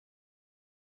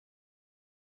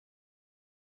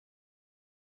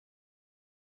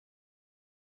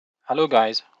Hello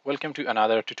guys, welcome to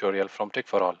another tutorial from Tech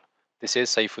for All. This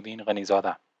is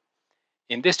𝙏𝙞𝙢𝙤𝙢𝙤𝙤.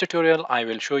 In this tutorial, I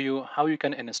will show you how you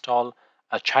can install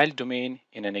a child domain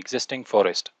in an existing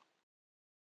forest.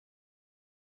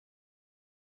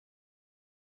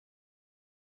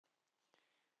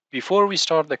 Before we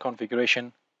start the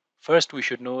configuration, first we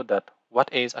should know that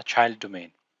what is a child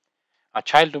domain. A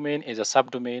child domain is a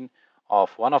subdomain of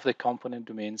one of the component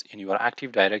domains in your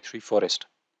Active Directory forest.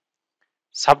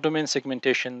 Subdomain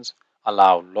segmentations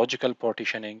allow logical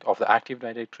partitioning of the Active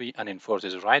Directory and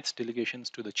enforces rights delegations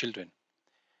to the children.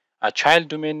 A child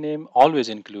domain name always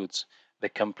includes the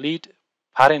complete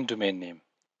parent domain name.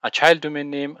 A child domain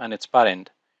name and its parent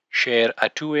share a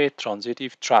two-way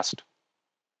transitive trust.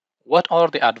 What are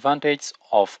the advantages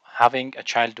of having a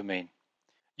child domain?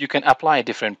 You can apply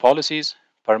different policies,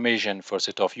 permission for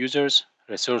set of users,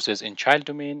 resources in child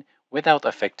domain without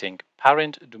affecting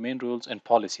parent domain rules and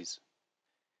policies.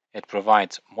 It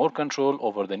provides more control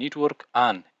over the network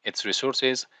and its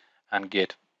resources and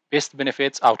get best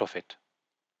benefits out of it.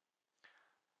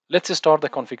 Let's start the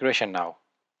configuration now.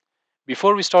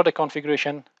 Before we start the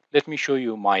configuration, let me show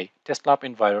you my test lab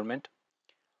environment.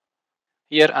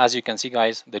 Here, as you can see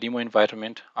guys, the demo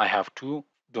environment, I have two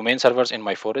domain servers in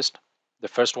my forest. The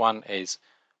first one is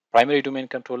primary domain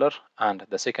controller and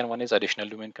the second one is additional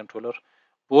domain controller.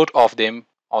 Both of them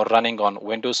are running on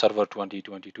Windows Server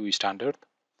 2022 standard.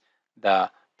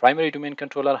 The primary domain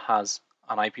controller has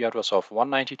an IP address of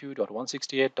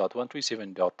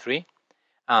 192.168.137.3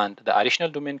 and the additional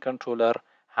domain controller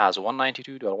has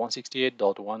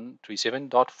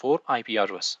 192.168.137.4 IP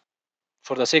address.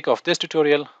 For the sake of this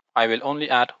tutorial, I will only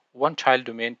add one child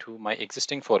domain to my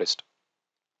existing forest.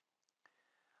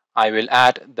 I will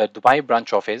add the Dubai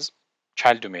branch office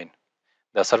child domain.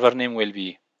 The server name will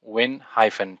be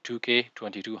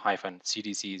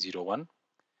win-2k22-cdc01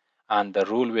 and the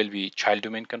rule will be child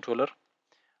domain controller.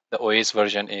 The OS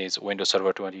version is Windows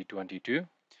Server 2022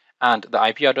 and the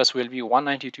IP address will be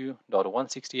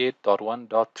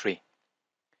 192.168.1.3.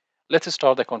 Let's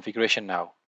start the configuration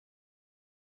now.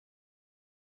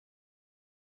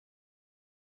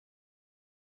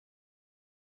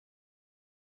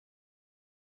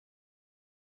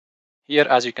 Here,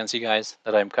 as you can see guys,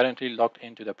 that I'm currently logged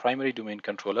into the primary domain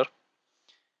controller.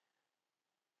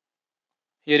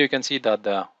 Here you can see that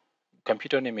the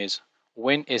computer name is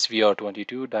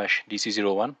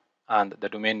WinSVR22-DC01 and the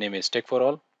domain name is Tech for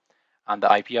All and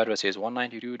the IP address is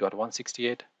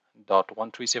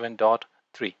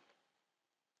 192.168.137.3.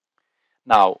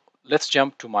 Now let's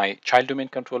jump to my child domain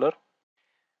controller.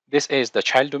 This is the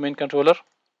child domain controller.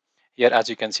 Here as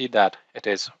you can see that it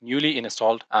is newly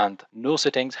installed and no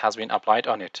settings has been applied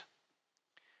on it.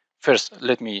 First,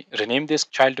 let me rename this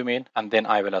child domain and then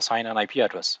I will assign an IP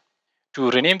address.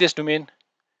 To rename this domain,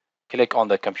 click on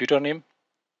the computer name.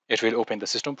 It will open the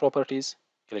system properties.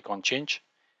 Click on change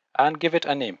and give it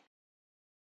a name.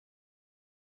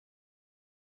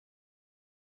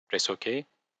 Press OK.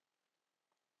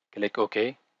 Click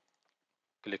OK.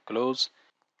 Click close.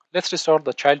 Let's restart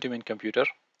the child domain computer.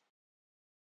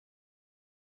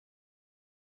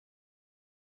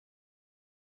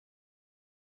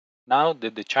 Now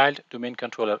that the child domain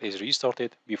controller is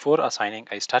restarted, before assigning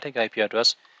a static IP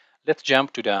address, let's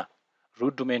jump to the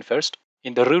root domain first.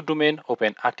 In the root domain,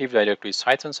 open Active Directory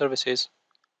Sites and Services.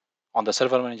 On the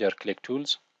Server Manager, click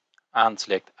Tools and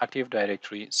select Active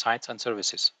Directory Sites and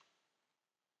Services.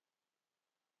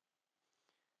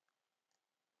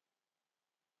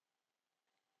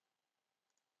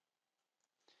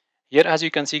 Here, as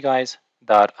you can see, guys,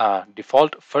 that a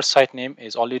default first site name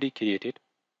is already created.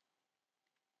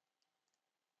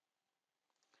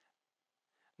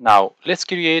 Now, let's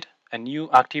create a new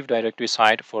Active Directory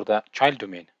site for the child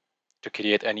domain. To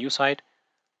create a new site,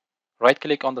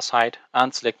 right-click on the site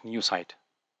and select New Site.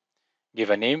 Give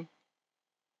a name.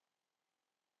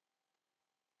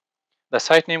 The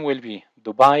site name will be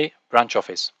Dubai Branch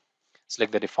Office.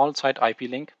 Select the default site IP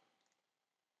link.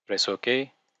 Press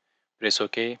OK. Press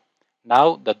OK.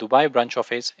 Now the Dubai Branch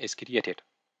Office is created.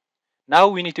 Now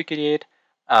we need to create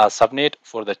a subnet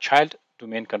for the child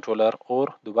domain controller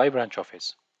or Dubai Branch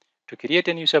Office. To create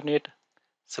a new subnet,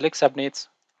 select Subnets,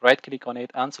 right-click on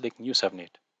it and select New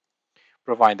Subnet.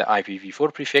 Provide the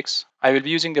IPv4 prefix. I will be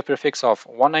using the prefix of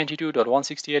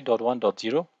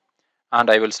 192.168.1.0 and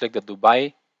I will select the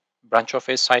Dubai Branch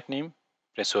Office site name.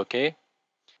 Press OK.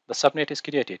 The subnet is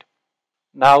created.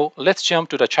 Now let's jump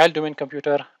to the child domain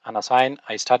computer and assign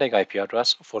a static IP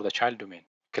address for the child domain.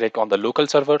 Click on the local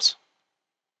servers.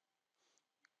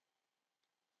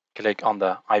 Click on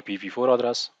the IPv4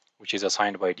 address, which is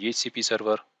assigned by DHCP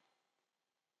server.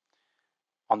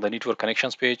 On the network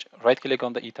connections page, right-click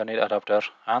on the Ethernet adapter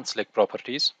and select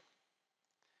Properties.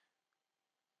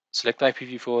 Select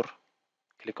IPv4,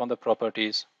 click on the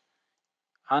Properties,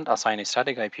 and assign a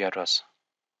static IP address.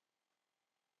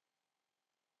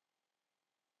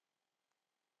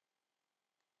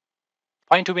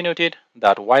 Point to be noted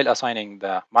that while assigning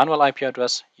the manual IP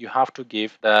address, you have to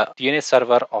give the DNS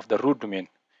server of the root domain,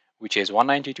 which is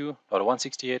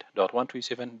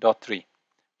 192.168.127.3.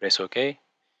 Press OK.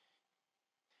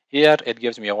 Here it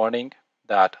gives me a warning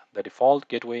that the default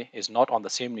gateway is not on the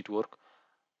same network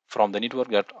from the network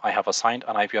that I have assigned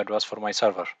an IP address for my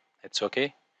server. It's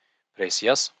OK. Press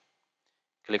Yes.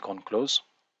 Click on Close.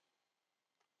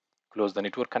 Close the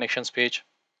network connections page.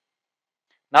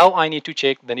 Now I need to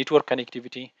check the network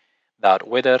connectivity, that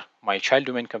whether my child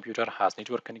domain computer has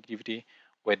network connectivity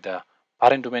with the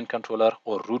parent domain controller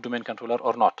or root domain controller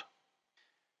or not.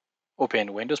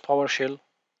 Open Windows PowerShell.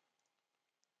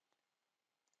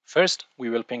 First, we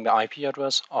will ping the IP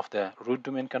address of the root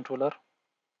domain controller.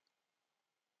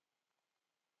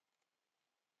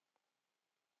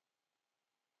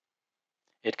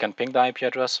 It can ping the IP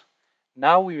address.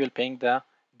 Now we will ping the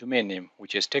domain name,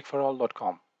 which is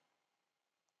techforall.com.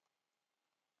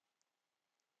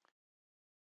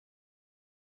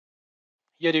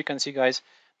 Here you can see, guys,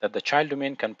 that the child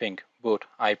domain can ping both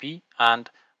IP and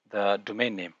the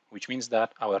domain name, which means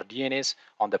that our DNS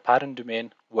on the parent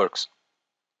domain works.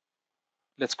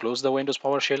 Let's close the Windows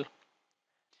PowerShell.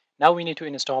 Now we need to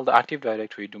install the Active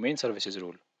Directory Domain Services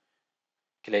rule.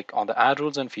 Click on the Add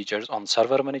Rules and Features on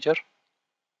Server Manager.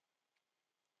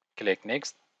 Click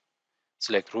Next.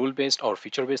 Select Rule-Based or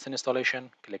Feature-Based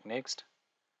Installation. Click Next.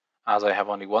 As I have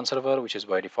only one server, which is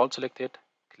by default selected,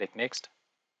 click Next.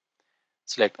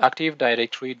 Select Active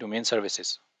Directory Domain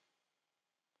Services.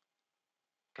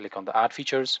 Click on the Add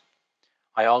Features.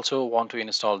 I also want to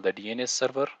install the DNS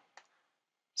server.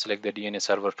 Select the DNS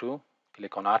server too.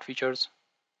 Click on Add Features.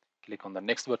 Click on the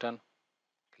Next button.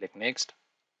 Click Next.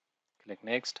 Click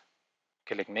Next.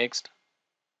 Click Next.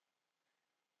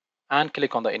 And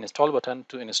click on the Install button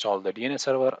to install the DNS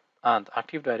server and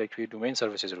Active Directory Domain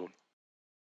Services rule.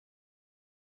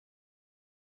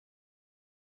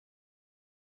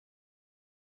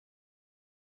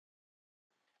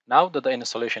 Now that the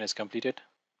installation is completed,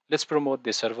 let's promote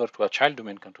this server to a child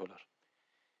domain controller.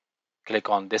 Click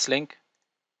on this link.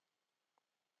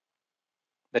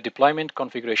 The deployment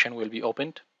configuration will be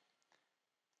opened.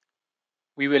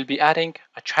 We will be adding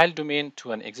a child domain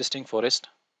to an existing forest.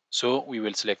 So we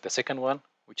will select the second one,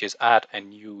 which is add a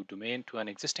new domain to an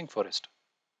existing forest.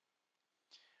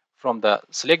 From the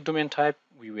select domain type,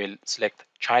 we will select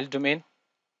child domain.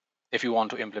 If you want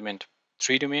to implement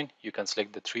 3 domain, you can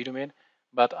select the 3 domain,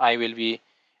 but I will be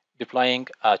deploying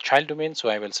a child domain, so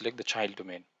I will select the child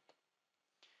domain.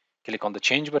 Click on the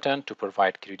change button to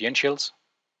provide credentials.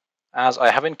 As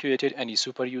I haven't created any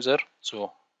super user,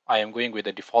 so I am going with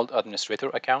the default administrator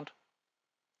account.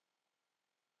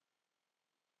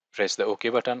 Press the OK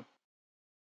button.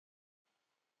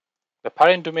 The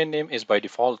parent domain name is by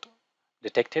default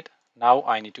detected. Now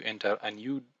I need to enter a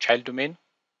new child domain.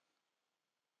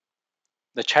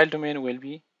 The child domain will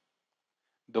be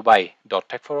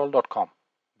dubai.techforall.com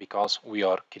because we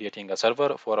are creating a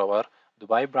server for our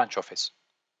Dubai branch office.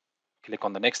 Click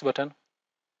on the next button.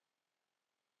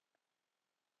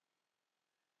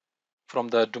 From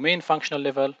the domain functional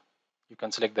level, you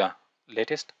can select the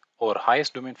latest or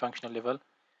highest domain functional level.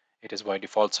 It is by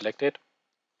default selected.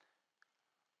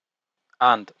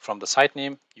 And from the site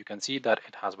name, you can see that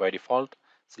it has by default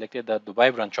selected the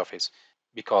Dubai branch office.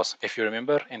 Because if you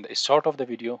remember, in the start of the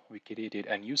video, we created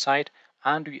a new site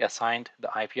and we assigned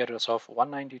the IP address of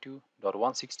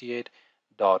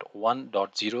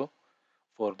 192.168.1.0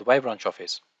 for Dubai branch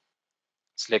office.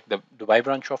 Select the Dubai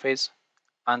branch office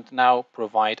and now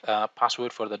provide a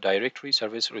password for the directory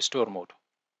service restore mode.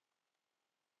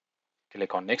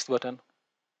 Click on next button.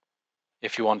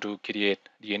 If you want to create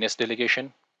DNS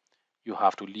delegation, you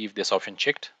have to leave this option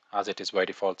checked as it is by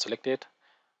default selected.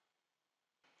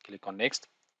 Click on next.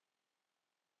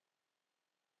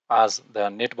 As the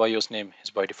NetBIOS name is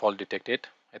by default detected,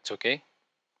 it's okay.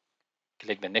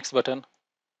 Click the next button.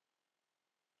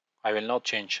 I will not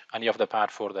change any of the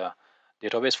path for the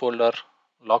database folder,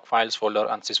 log files folder,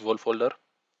 and sysvol folder.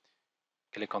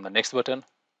 Click on the next button.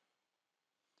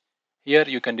 Here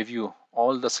you can review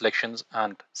all the selections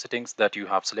and settings that you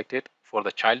have selected for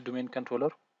the child domain controller.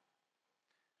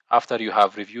 After you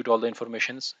have reviewed all the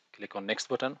informations, click on next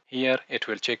button. Here it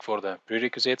will check for the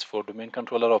prerequisites for domain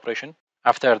controller operation.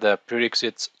 After the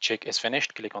prerequisites check is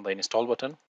finished, click on the install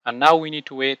button. And now we need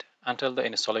to wait until the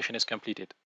installation is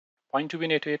completed. Point to be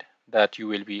noted that you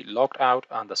will be logged out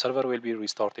and the server will be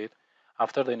restarted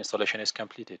after the installation is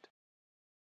completed.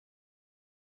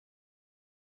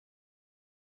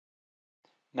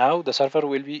 Now the server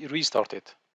will be restarted.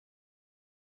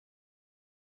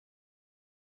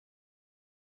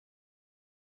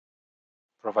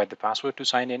 Provide the password to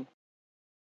sign in.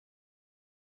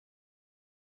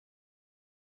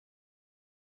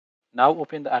 Now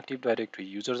open the Active Directory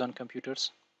Users and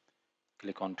Computers.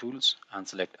 Click on Tools and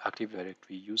select Active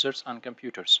Directory Users and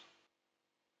Computers.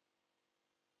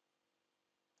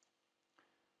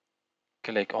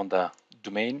 Click on the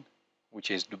domain, which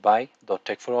is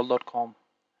dubai.techforall.com,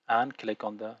 and click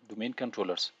on the domain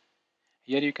controllers.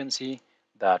 Here you can see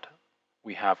that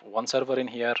we have one server in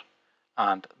here,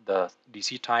 and the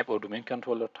DC type or domain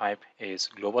controller type is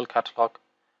global catalog,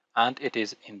 and it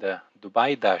is in the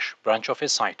Dubai-branch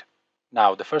office site.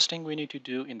 Now the first thing we need to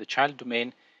do in the child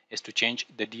domain is to change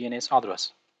the DNS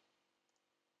address.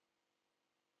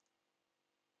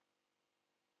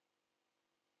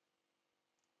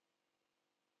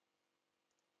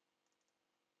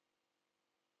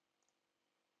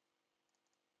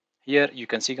 Here you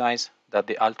can see, guys, that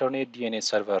the alternate DNS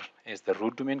server is the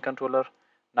root domain controller.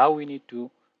 Now we need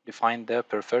to define the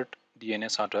preferred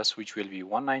DNS address, which will be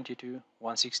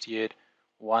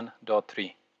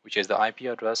 192.168.1.3, which is the IP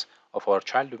address of our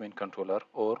child domain controller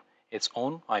or its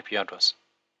own IP address.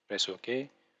 Press OK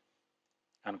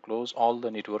and close all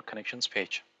the network connections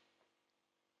page.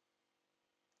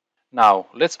 Now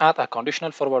let's add a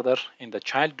conditional forwarder in the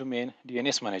child domain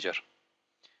DNS manager.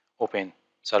 Open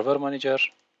Server Manager,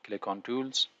 click on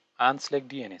Tools and select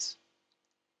DNS.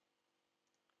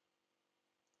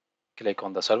 Click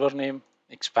on the server name,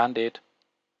 expand it.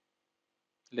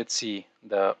 Let's see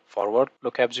the forward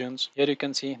lookup zones. Here you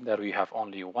can see that we have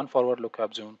only one forward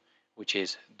lookup zone, which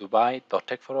is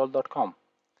dubai.techforall.com.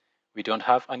 We don't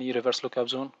have any reverse lookup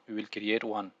zone. We will create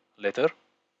one later.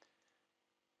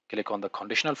 Click on the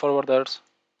conditional forwarders,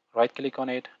 right click on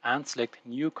it and select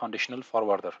New Conditional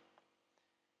Forwarder.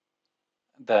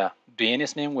 The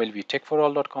DNS name will be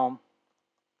techforall.com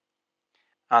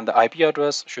and the IP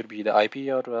address should be the IP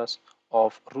address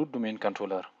of root domain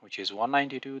controller, which is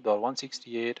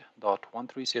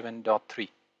 192.168.137.3.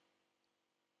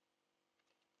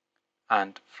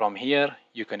 And from here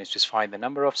you can specify the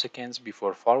number of seconds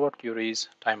before forward queries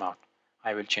timeout.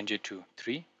 I will change it to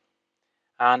 3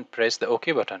 and press the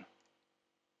OK button.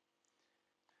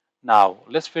 Now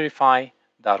let's verify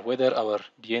that whether our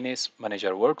DNS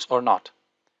manager works or not.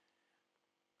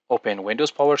 Open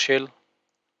Windows PowerShell,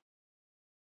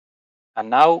 and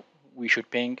now we should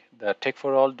ping the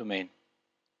Tech4All domain.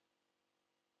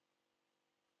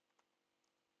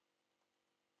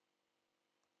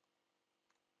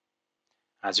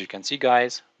 As you can see,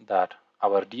 guys, that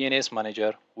our DNS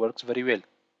manager works very well.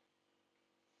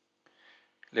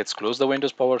 Let's close the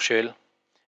Windows PowerShell.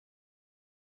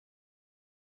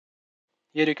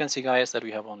 Here you can see, guys, that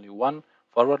we have only one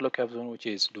forward lookup zone, which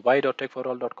is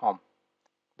dubai.techforall.com.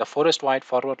 The forest-wide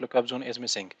forward lookup zone is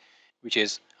missing, which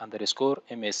is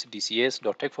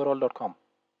 _msdcs.techforall.com.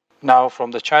 Now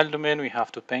from the child domain, we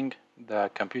have to ping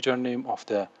the computer name of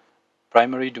the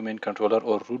primary domain controller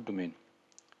or root domain.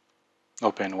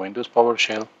 Open Windows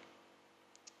PowerShell.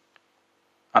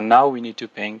 And now we need to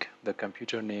ping the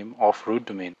computer name of root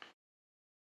domain.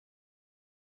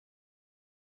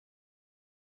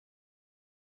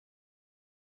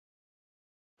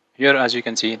 Here, as you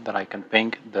can see, that I can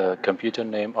ping the computer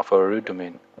name of our root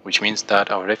domain, which means that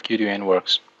our FQDN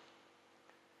works.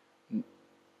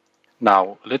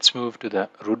 Now let's move to the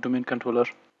root domain controller.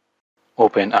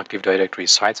 Open Active Directory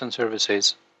Sites and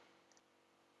Services.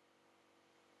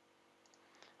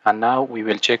 And now we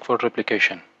will check for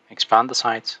replication. Expand the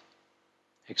sites.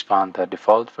 Expand the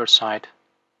default first site.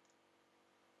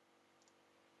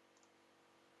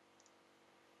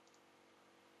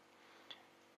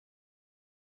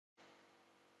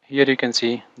 Here you can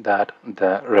see that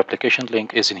the replication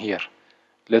link is in here.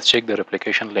 Let's check the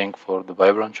replication link for the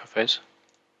Dubai branch office.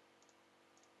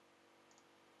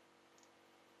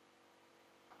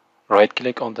 Right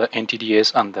click on the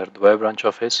NTDS under the Dubai branch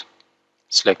office.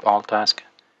 Select all tasks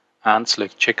and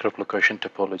select check replication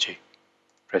topology.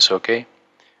 Press OK.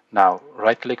 Now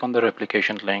right click on the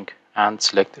replication link and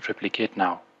select replicate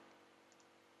now.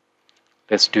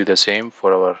 Let's do the same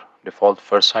for our default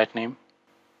first site name.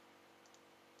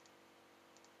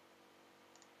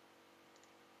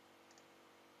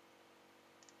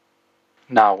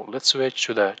 Now let's switch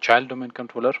to the child domain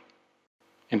controller.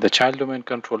 In the child domain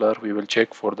controller, we will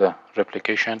check for the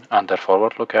replication under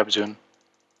forward lookup zone.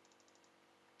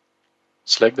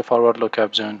 Select the forward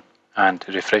lookup zone and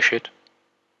refresh it.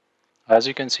 As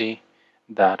you can see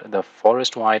that the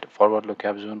forest-wide forward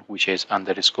lookup zone, which is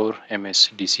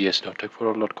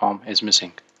 _ms_dcs.techforward.com, is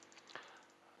missing.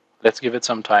 Let's give it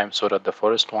some time so that the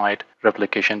forest-wide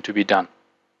replication to be done.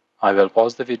 I will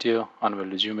pause the video and will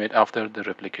resume it after the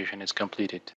replication is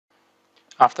completed.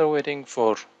 After waiting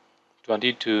for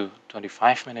 20 to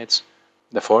 25 minutes,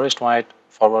 the forest-wide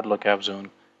forward lookup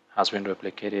zone has been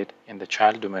replicated in the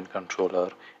child domain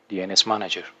controller DNS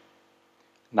manager.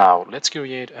 Now let's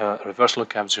create a reverse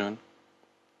lookup zone.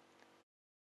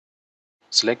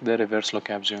 Select the reverse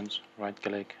lookup zones, right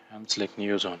click and select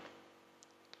new zone.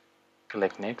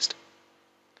 Click next.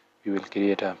 We will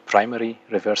create a primary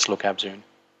reverse lookup zone.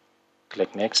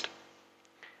 Click next.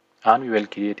 And we will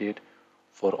create it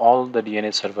for all the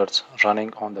DNS servers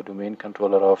running on the domain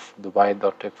controller of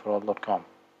dubai.techforward.com.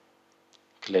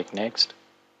 Click next.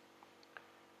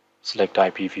 Select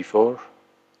IPv4.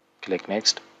 Click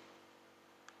next.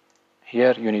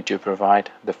 Here you need to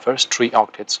provide the first 3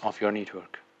 octets of your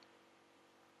network.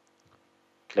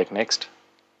 Click next.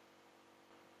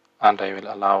 And I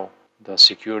will allow the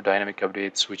secure dynamic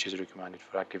updates which is recommended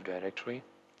for Active Directory.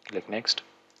 Click next.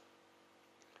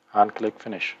 And click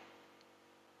finish.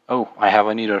 Oh, I have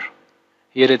an error.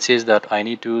 Here it says that I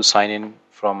need to sign in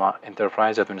from an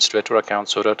enterprise administrator account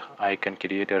so that I can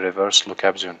create a reverse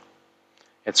lookup zone.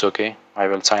 It's okay. I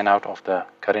will sign out of the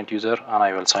current user and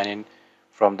I will sign in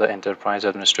from the enterprise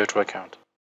administrator account.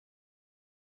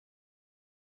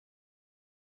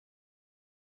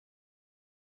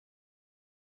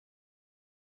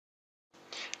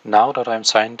 Now that I'm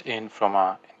signed in from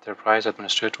an enterprise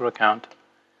administrator account,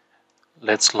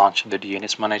 let's launch the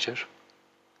DNS manager.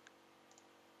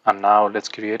 And now let's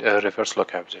create a reverse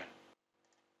lookup zone.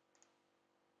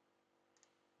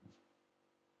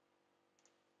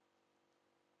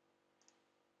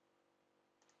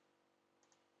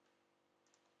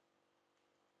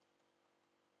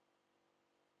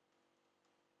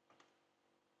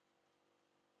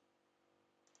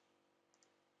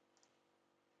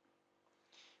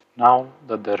 Now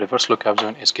that the reverse lookup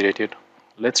zone is created,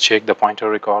 let's check the pointer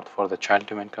record for the child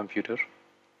domain computer.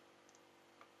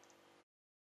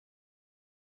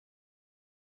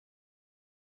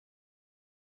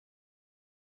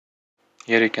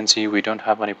 Here you can see we don't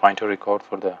have any pointer record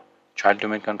for the child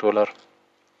domain controller.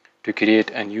 To create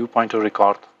a new pointer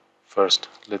record, first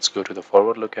let's go to the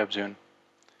forward lookup zone,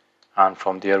 and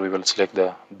from there we will select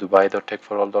the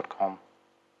dubai.techforall.com.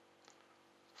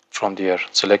 From there,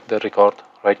 select the record,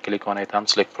 right click on it and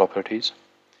select properties,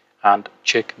 and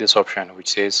check this option which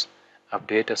says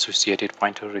update associated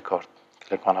pointer record.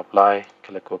 Click on apply,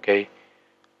 click OK.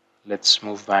 Let's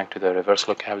move back to the reverse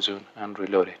lookup zone and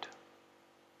reload it.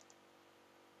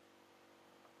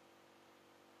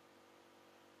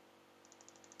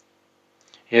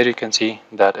 Here you can see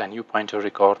that a new pointer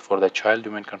record for the child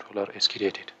domain controller is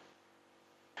created.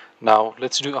 Now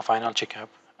let's do a final checkup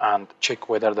and check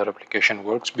whether the replication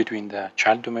works between the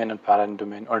child domain and parent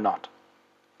domain or not.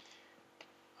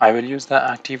 I will use the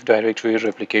Active Directory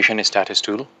Replication Status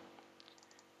tool.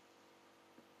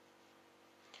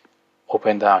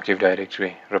 Open the Active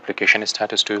Directory Replication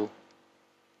Status tool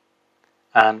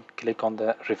and click on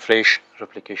the Refresh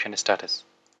Replication Status.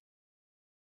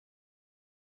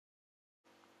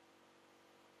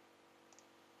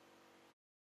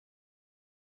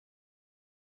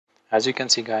 As you can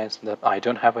see guys, that I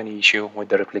don't have any issue with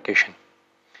the replication.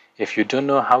 If you don't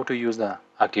know how to use the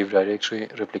Active Directory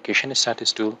Replication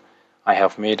Status tool, I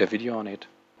have made a video on it.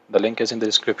 The link is in the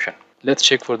description. Let's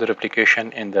check for the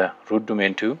replication in the root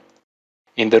domain too.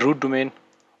 In the root domain,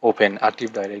 open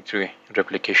Active Directory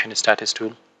Replication Status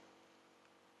tool.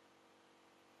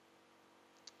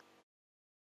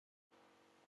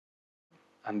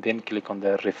 And then click on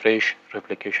the Refresh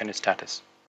Replication Status.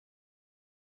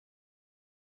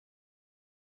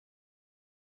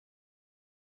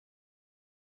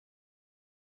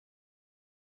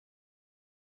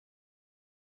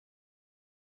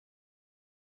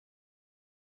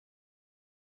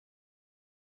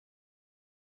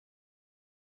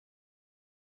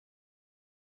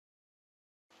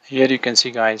 Here you can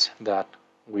see guys that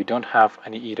we don't have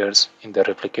any errors in the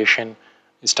replication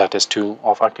status tool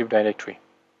of Active Directory,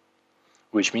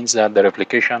 which means that the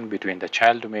replication between the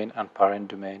child domain and parent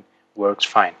domain works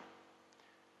fine.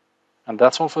 And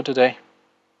that's all for today.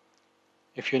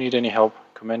 If you need any help,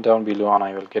 comment down below and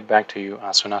I will get back to you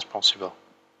as soon as possible.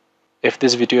 If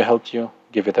this video helped you,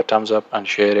 give it a thumbs up and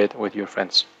share it with your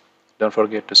friends. Don't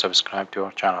forget to subscribe to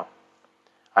our channel.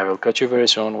 I will catch you very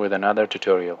soon with another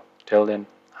tutorial. Till then,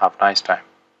 have a nice time.